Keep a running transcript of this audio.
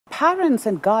parents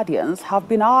and guardians have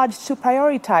been urged to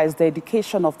prioritize the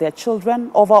education of their children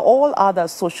over all other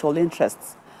social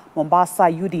interests. Mombasa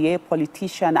UDA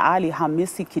politician Ali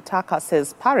Hamisi Kitaka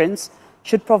says parents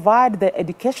should provide the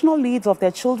educational needs of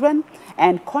their children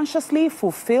and consciously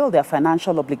fulfill their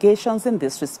financial obligations in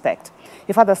this respect.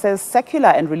 He further says secular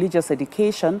and religious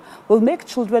education will make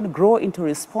children grow into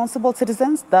responsible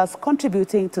citizens, thus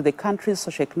contributing to the country's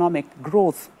socioeconomic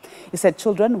growth. He said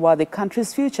children were the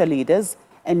country's future leaders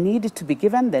and need to be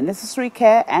given the necessary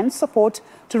care and support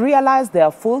to realize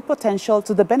their full potential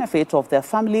to the benefit of their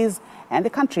families and the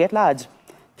country at large.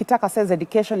 Kitaka says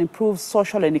education improves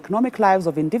social and economic lives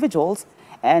of individuals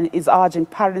and is urging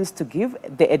parents to give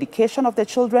the education of their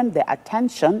children the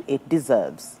attention it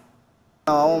deserves.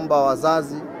 Naomba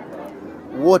wazazi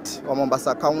wote wa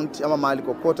Mombasa County ama mahali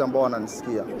kokote ambao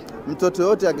wananisikia. Mtoto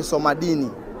yote akisoma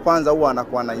dini kwanza huwa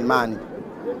anakuwa na imani.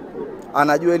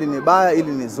 Anajua hili ni baya,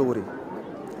 hili ni zuri.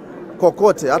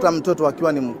 Kokote hata mtoto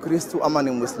akiwa ni Mkristo ama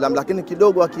ni Muislamu, lakini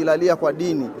kidogo akilalia kwa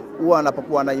dini huwa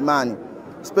anapokuwa na imani.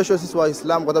 Especially sisi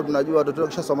Waislamu kwa sababu tunajua watoto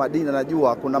wakishasoma dini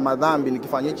anajua kuna madhambi,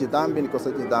 nikifanya hichi dhambi nikosa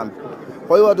hichi dhambi.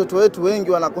 Kwa hiyo watoto wetu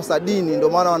wengi wanakosa dini, ndio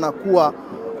maana wanakuwa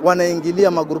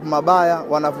wanaingilia magrupu mabaya,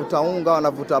 wanavuta unga,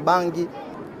 wanavuta bangi,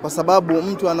 kwa sababu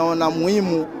mtu anaona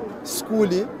muhimu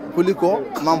skuli kuliko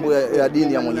mambo ya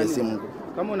dini ya Mwenyezi Mungu.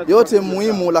 Yote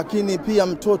muhimu, lakini pia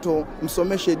mtoto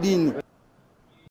msomeshe dini